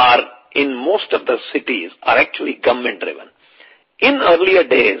are in most of the cities are actually government driven. In earlier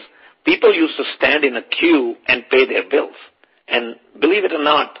days, people used to stand in a queue and pay their bills. And believe it or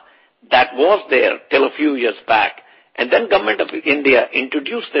not, that was there till a few years back. And then Government of India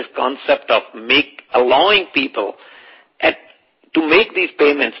introduced this concept of allowing people to make these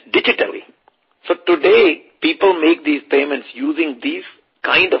payments digitally. So today, people make these payments using these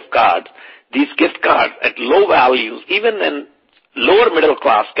kind of cards, these gift cards at low values. Even then, lower middle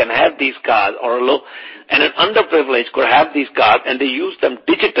class can have these cards, and an underprivileged could have these cards, and they use them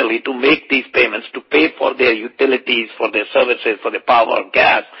digitally to make these payments to pay for their utilities, for their services, for their power,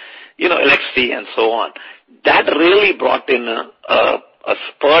 gas, electricity, and so on. That really brought in a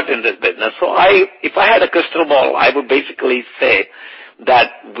spurt in this business. So if I had a crystal ball, I would basically say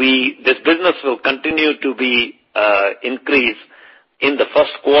that this business will continue to be increase in the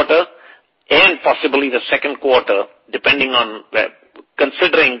first quarter and possibly the second quarter, depending on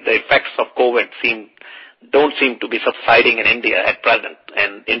considering the effects of COVID don't seem to be subsiding in India at present,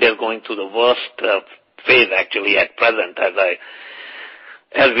 and India is going through the worst phase actually at present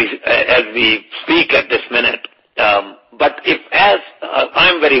as we speak at this minute. But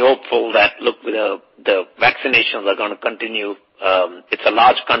I'm very hopeful that the vaccinations are going to continue. It's a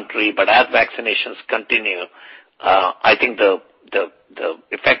large country, but as vaccinations continue, I think the the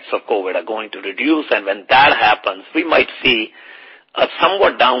effects of COVID are going to reduce, and when that happens, we might see a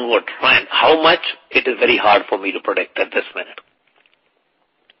somewhat downward trend. How much, it is very hard for me to predict at this minute.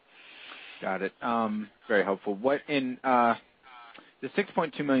 Got it. Very helpful. What in the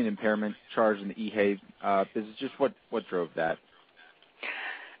 $6.2 million impairment charge in the eHay business, just what drove that?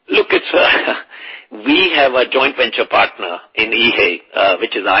 Look, we have a joint venture partner in eHay,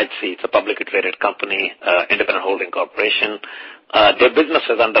 which is IHC. It's a publicly traded company, independent holding corporation. Their business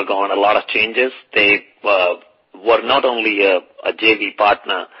has undergone a lot of changes. They were not only a JV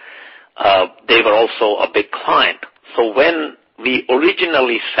partner, they were also a big client. So when we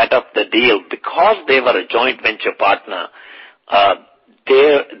originally set up the deal, because they were a joint venture partner,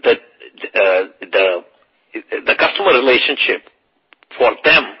 the customer relationship for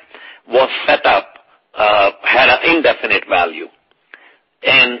them was set up, had an indefinite value.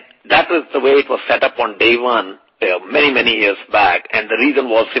 And that was the way it was set up on day one, many, many years back. And the reason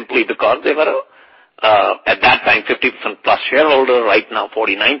was simply because they were, at that time, 50% plus shareholder, right now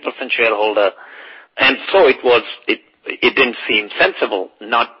 49% shareholder. And so it didn't seem sensible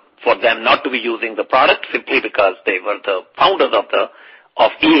for them not to be using the product simply because they were the founders of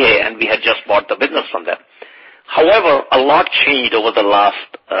eHay, and we had just bought the business from them. However, a lot changed over the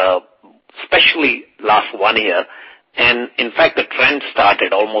especially last 1 year, and in fact the trend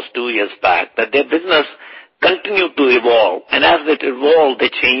started almost 2 years back, that their business continued to evolve, and as it evolved, they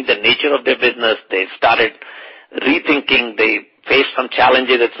changed the nature of their business. They started rethinking. They faced some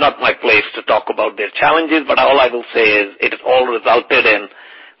challenges. It's not my place to talk about their challenges, but all I will say is it all resulted in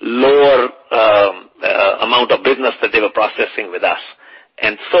lower amount of business that they were processing with us.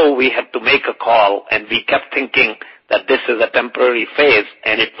 And so we had to make a call, and we kept thinking that this is a temporary phase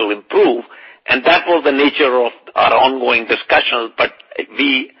and it will improve. And that was the nature of our ongoing discussions. But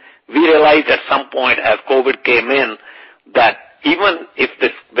we realized at some point as COVID came in that even if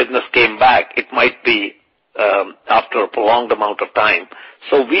this business came back, it might be after a prolonged amount of time.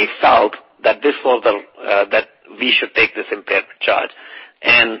 So we felt that this was that we should take this impairment charge.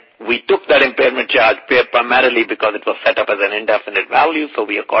 And we took that impairment charge primarily because it was set up as an indefinite value, so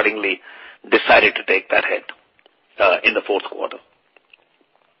we accordingly decided to take that hit in the fourth quarter.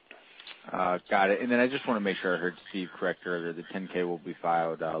 Got it. And then I just want to make sure I heard Steve correct earlier. The 10-K will be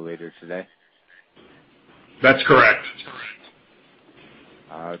filed later today. That's correct.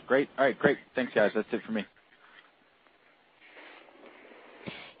 Great. All right, great. Thanks, guys. That's it for me.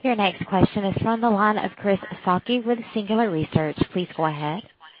 Your next question is from the line of Chris Saki with Singular Research. Please go ahead.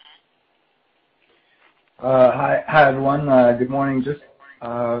 Hi, everyone. Good morning. Just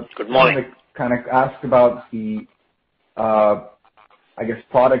good morning. To kind of ask about the, I guess,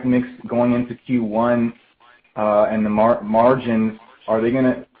 product mix going into Q1 and the margins. Are they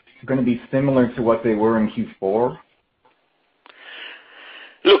going to be similar to what they were in Q4?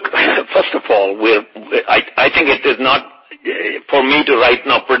 Look, first of all, I think it is not for me to right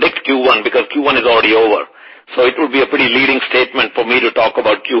now predict Q1 because Q1 is already over. So it would be a pretty leading statement for me to talk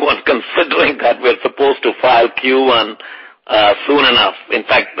about Q1 considering that we're supposed to file Q1 soon enough. In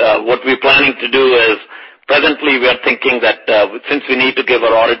fact, what we're planning to do is presently we are thinking that since we need to give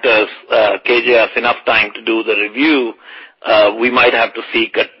our auditors, KJS, enough time to do the review, we might have to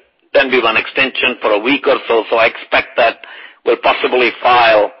seek a 10b1 extension for a week or so. So I expect that we'll possibly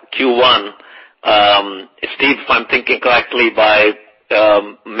file Q1 Steve, if I'm thinking correctly, by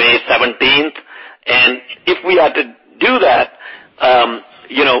May 17th. And if we are to do that, I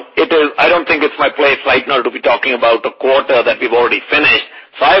don't think it's my place right now to be talking about a quarter that we've already finished.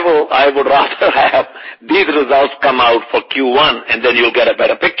 So I would rather have these results come out for Q1, and then you'll get a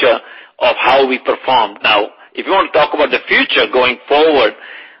better picture of how we performed. Now, if you want to talk about the future going forward,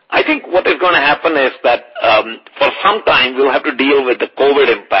 I think what is going to happen is that for some time we'll have to deal with the COVID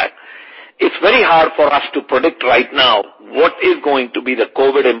impact. It's very hard for us to predict right now what is going to be the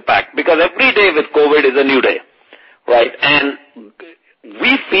COVID impact because every day with COVID is a new day, right? And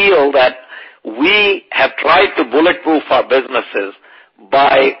we feel that we have tried to bulletproof our businesses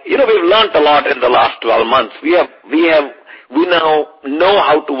by, we've learned a lot in the last 12 months. We now know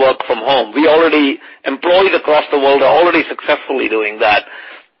how to work from home. Employees across the world are already successfully doing that.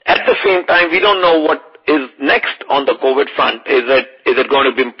 At the same time, we don't know what is next on the COVID front. Is it going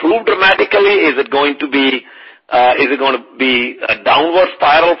to be improved dramatically? Is it going to be a downward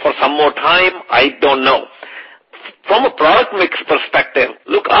spiral for some more time? I don't know. From a product mix perspective,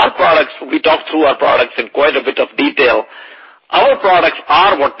 look, our products, we talked through our products in quite a bit of detail. Our products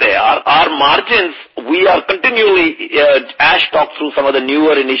are what they are. Our margins, we are continually, Ash talked through some of the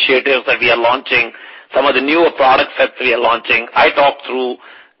newer initiatives that we are launching, some of the newer products that we are launching. I talked through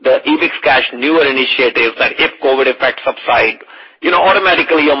the EbixCash newer initiatives that if COVID effects subside,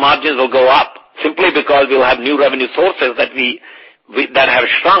 automatically your margins will go up simply because we'll have new revenue sources that have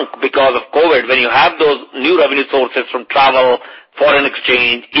shrunk because of COVID. When you have those new revenue sources from travel, foreign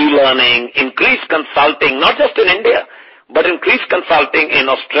exchange, e-learning, increased consulting, not just in India, but increased consulting in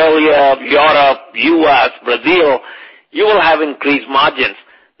Australia, Europe, US, Brazil, you will have increased margins.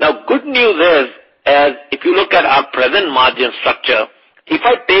 Now, good news is, as if you look at our present margin structure, if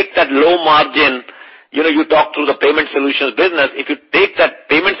I take that low margin, you talk through the payment solutions business, if you take that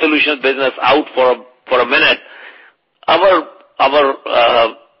payment solutions business out for a minute, our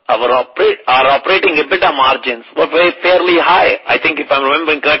operating EBITDA margins were fairly high. I think if I'm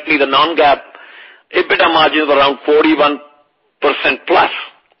remembering correctly, the non-GAAP EBITDA margins were around 41% plus,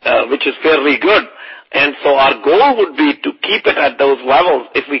 which is fairly good. And so our goal would be to keep it at those levels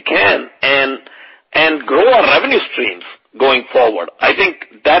if we can and grow our revenue streams going forward. I think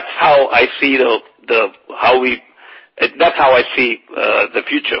that's how I see the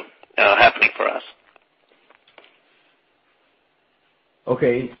future happening for us.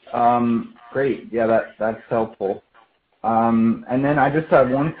 Okay, great. Yeah, that's helpful. And then I just have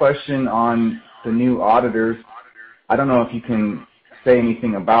one question on the new auditors. I don't know if you can say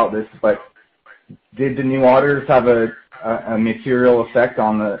anything about this, but did the new auditors have a material effect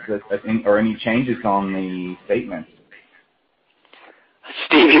on or any changes on the statement?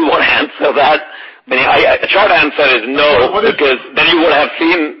 Steve, you want to answer that? A short answer is no, because then you would have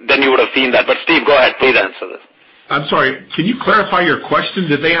seen that. But Steve, go ahead, please answer this. I'm sorry. Can you clarify your question?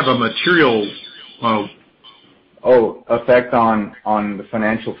 Did they have a material? Effect on the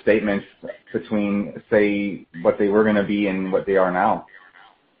financial statements between, say, what they were going to be and what they are now?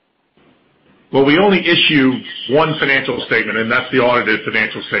 Well, we only issue one financial statement, and that's the audited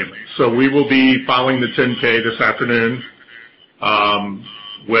financial statement. So we will be filing the 10K this afternoon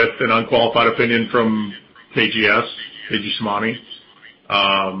with an unqualified opinion from KG Samani.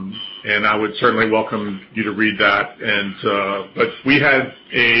 And I would certainly welcome you to read that. But we had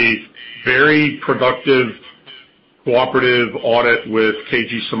a very productive, cooperative audit with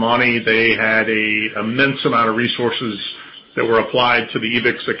KG Samani. They had an immense amount of resources that were applied to the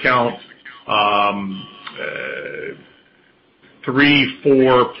Ebix account,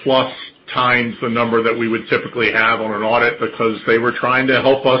 3-4 plus times the number that we would typically have on an audit, because they were trying to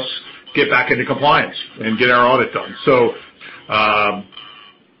help us get back into compliance and get our audit done. So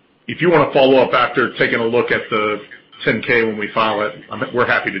if you want to follow up after taking a look at the 10K when we file it, we're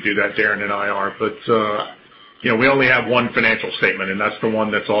happy to do that, Darren and I are. But we only have one financial statement, and that's the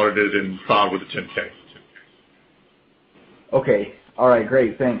one that's audited and filed with the 10K. Okay. All right.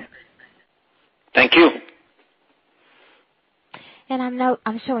 Great. Thanks. Thank you. And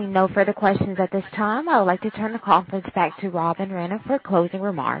I'm showing no further questions at this time. I would like to turn the conference back to Robin Renner for closing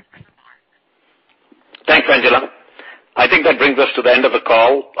remarks. Thanks, Angela. I think that brings us to the end of the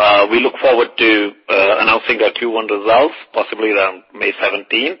call. We look forward to announcing our Q1 results, possibly around May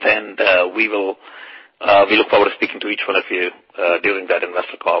 17th, and we look forward to speaking to each one of you during that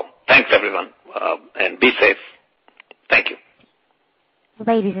investor call. Thanks, everyone, and be safe. Thank you.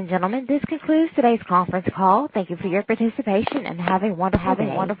 Ladies and gentlemen, this concludes today's conference call. Thank you for your participation and have a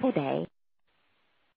wonderful day.